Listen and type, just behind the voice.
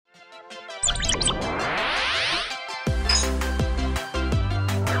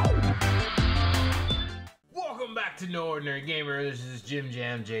to No Ordinary Gamer. This is Jim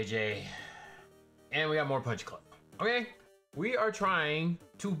Jam JJ. And we got more Punch Club. Okay? We are trying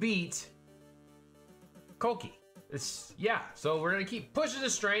to beat Kulky. So we're gonna keep pushing the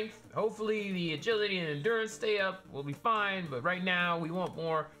strength. Hopefully the agility and endurance stay up. We'll be fine, but right now we want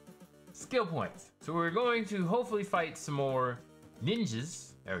more skill points. So we're going to hopefully fight some more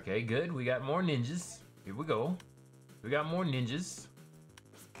ninjas. Okay, good. We got more ninjas. Here we go. We got more ninjas.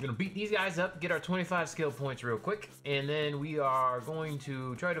 We're gonna beat these guys up, get our 25 skill points real quick, and then we are going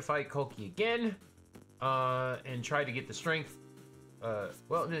to try to fight Kulky again, and try to get the strength.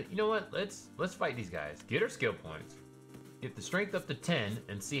 Well, you know what? Let's fight these guys. Get our skill points, get the strength up to 10,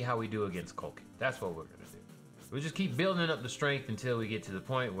 and see how we do against Kulky. That's what we're gonna do. We'll just keep building up the strength until we get to the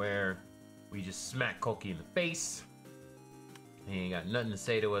point where we just smack Kulky in the face. He ain't got nothing to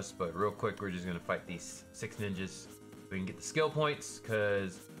say to us, but real quick, we're just gonna fight these 6 ninjas. We can get the skill points,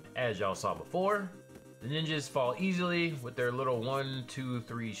 because as y'all saw before, the ninjas fall easily with their little 1, 2,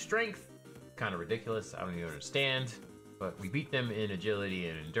 3 strength. Kind of ridiculous, I don't even understand. But we beat them in agility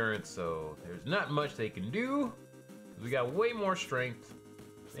and endurance, so there's not much they can do. We got way more strength.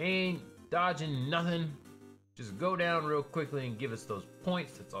 They ain't dodging nothing. Just go down real quickly and give us those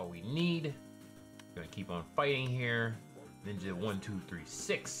points, that's all we need. Gonna keep on fighting here. Ninja 1, 2, 3,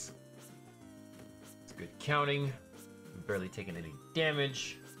 6. It's good counting. We've barely taken any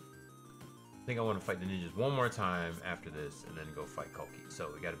damage. I think I want to fight the ninjas one more time after this and then go fight Kulky. So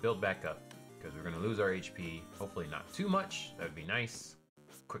we got to build back up because we're going to lose our HP. Hopefully not too much. That would be nice.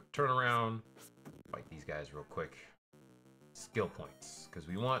 Quick turnaround. Fight these guys real quick. Skill points because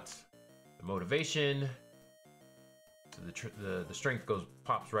we want the motivation. So the strength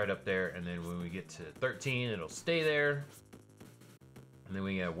pops right up there, and then when we get to 13, it'll stay there. And then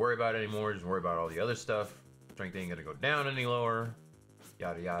we ain't gotta worry about it anymore. Just worry about all the other stuff. Strength ain't gonna go down any lower.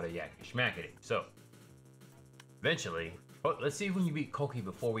 Yada yada yakety schmackety. So eventually, let's see if we can beat Kulky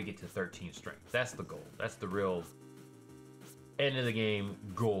before we get to 13 strength. That's the goal. That's the real end of the game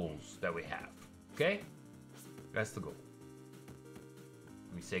goals that we have. Okay? That's the goal.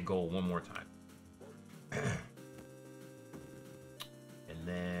 Let me say goal one more time. And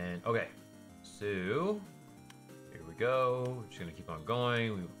then, okay. So here we go. We're just gonna keep on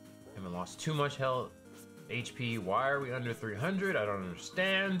going. We haven't lost too much health. HP, why are we under 300? I don't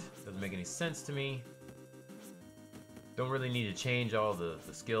understand. Doesn't make any sense to me. Don't really need to change all the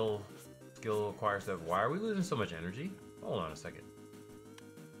skill acquire stuff. Why are we losing so much energy? Hold on a second.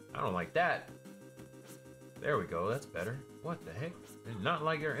 I don't like that. There we go, that's better. What the heck? Did not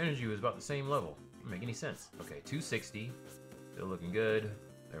like our energy was about the same level. Doesn't make any sense. Okay, 260. Still looking good.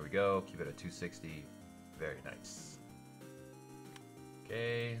 There we go. Keep it at 260. Very nice.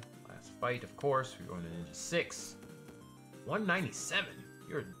 Okay. Last fight, of course. We're going to Ninja 6. 197.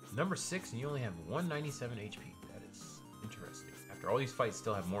 You're number 6 and you only have 197 HP. That is interesting. After all these fights,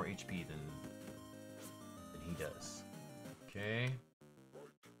 still have more HP than he does. Okay.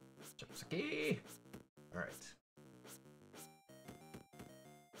 Chapsaki. Alright.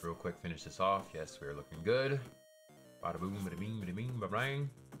 Real quick, finish this off. Yes, we're looking good. Bada boom, bada bing, bada bing, bada bang.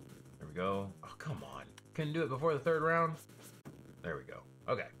 There we go. Oh, come on. Couldn't do it before the 3rd round? There we go.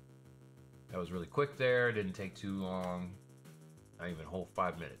 Okay. That was really quick there. Didn't take too long. Not even a whole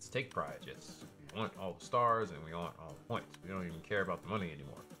 5 minutes. Take pride, yes. We want all the stars and we want all the points. We don't even care about the money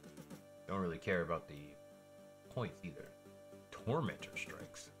anymore. Don't really care about the points either. Tormentor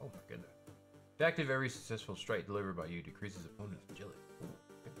strikes. Oh my goodness. To active, every successful strike delivered by you decreases opponent's agility. Ooh,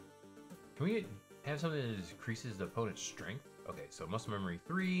 okay. Can we have something that decreases the opponent's strength? Okay, so muscle memory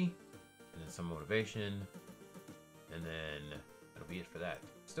 3, and then some motivation, and then that'll be it for that.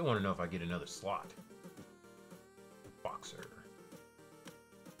 Still want to know if I get another slot. Boxer.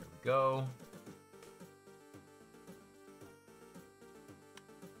 There we go.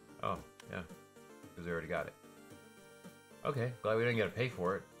 Oh, yeah, because we already got it. Okay, glad we didn't get to pay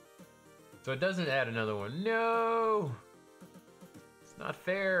for it. So it doesn't add another one. No! It's not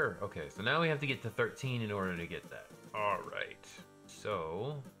fair. Okay, so now we have to get to 13 in order to get that. Alright,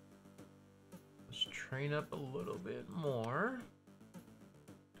 so let's train up a little bit more.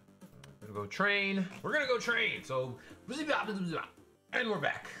 We're gonna go train. We're gonna go train. So, and we're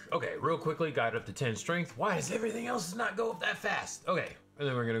back. Okay, real quickly, got up to 10 strength. Why does everything else not go up that fast? Okay, and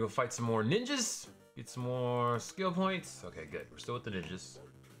then we're gonna go fight some more ninjas. Get some more skill points. Okay, good. We're still with the ninjas.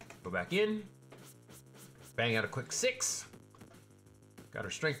 Go back in. Bang out a quick 6. Got our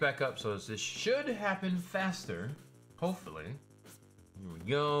strength back up, so this should happen faster. Hopefully. Here we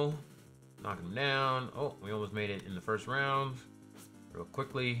go. Knock him down. Oh, we almost made it in the 1st round. Real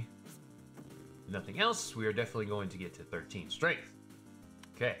quickly. Nothing else. We are definitely going to get to 13 strength.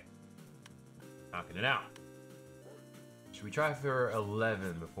 Okay. Knocking it out. Should we try for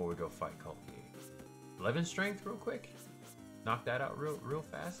 11 before we go fight Kulky? 11 strength real quick? Knock that out real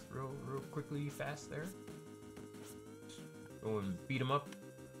fast, real quickly fast there. Go and beat him up.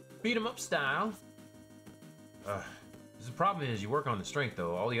 Beat him up style. The problem is you work on the strength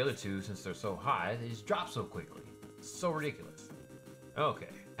though. All the other two, since they're so high, they just drop so quickly. It's so ridiculous. Okay,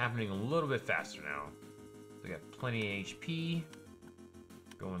 happening a little bit faster now. We got plenty of HP.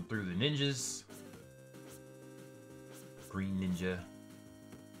 Going through the ninjas. Green ninja.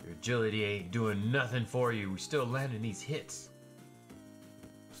 Your agility ain't doing nothing for you. We're still landing these hits.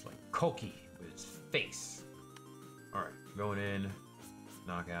 It's like Kulky with his face. Alright, going in.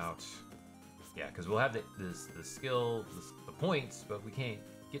 Knockout. Yeah, because we'll have the skill, the points, but we can't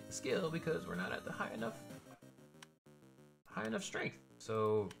get the skill because we're not at the high enough strength.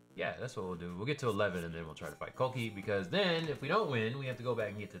 So yeah, that's what we'll do. We'll get to 11 and then we'll try to fight Kulky, because then if we don't win, we have to go back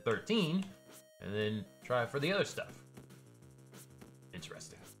and get to 13 and then try for the other stuff.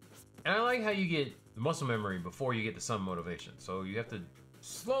 Interesting. And I like how you get the muscle memory before you get the sun motivation. So you have to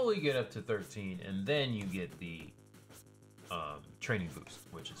slowly get up to 13 and then you get the training boost,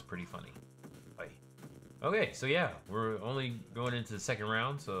 which is pretty funny. Okay, so yeah, we're only going into the second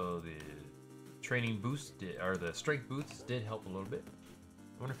round, so the training boost, or the strength boosts did help a little bit.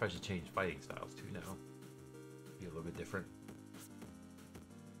 I wonder if I should change fighting styles too now. Be a little bit different.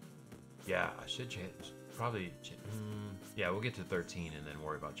 Yeah, I should change. Probably, yeah, we'll get to 13 and then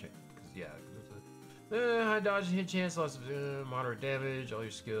worry about change. Because, yeah, high dodge and hit chance, lots of moderate damage, all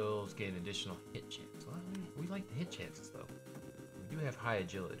your skills, gain additional hit chance. Well, we like the hit chances, though. We do have high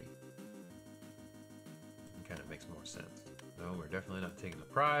agility. Kind of makes more sense. No, we're definitely not taking the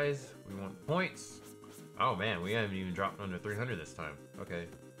prize. We want points. Oh man, we haven't even dropped under 300 this time. Okay.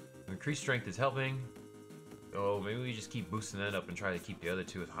 Increased strength is helping. Oh, maybe we just keep boosting that up and try to keep the other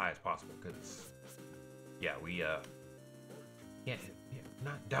two as high as possible, because yeah, we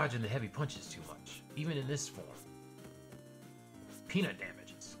not dodging the heavy punches too much, even in this form. Peanut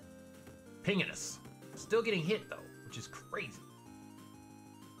damages. Pinging us. Still getting hit though, which is crazy.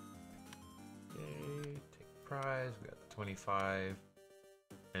 Prize, we got the 25,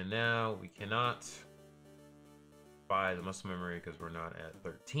 and now we cannot buy the muscle memory because we're not at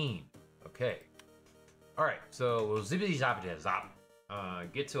 13. Okay, all right, so we'll zippity zappity zap,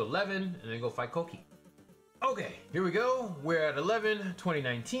 get to 11 and then go fight Kulky. Okay, here we go. We're at 11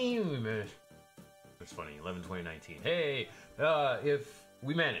 2019. We managed, it's funny, 11 2019. Hey, if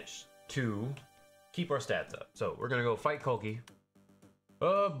we manage to keep our stats up, so we're gonna go fight Kulky.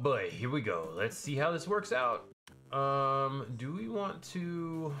 Oh boy, here we go. Let's see how this works out. Do we want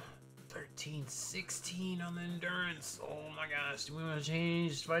to 13, 16 on the endurance? Oh my gosh, do we want to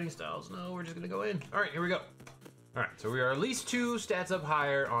change fighting styles? No, we're just gonna go in. All right, here we go. All right, so we are at least 2 stats up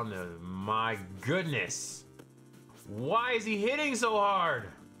higher on the, my goodness. Why is he hitting so hard?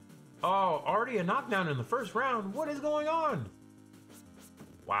 Oh, already a knockdown in the first round. What is going on?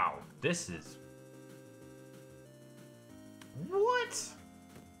 Wow, this is, what?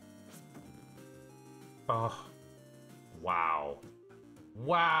 Oh, wow.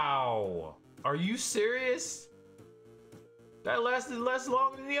 Wow. Are you serious? That lasted less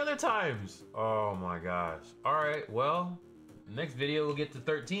long than the other times. Oh my gosh. All right, well, next video we'll get to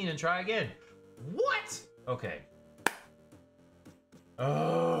 13 and try again. What? Okay.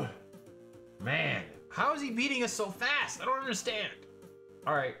 Oh, man. How is he beating us so fast? I don't understand.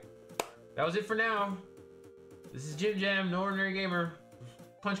 All right, that was it for now. This is Jim Jam, No Ordinary Gamer,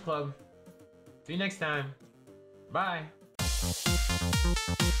 Punch Club. See you next time. Bye.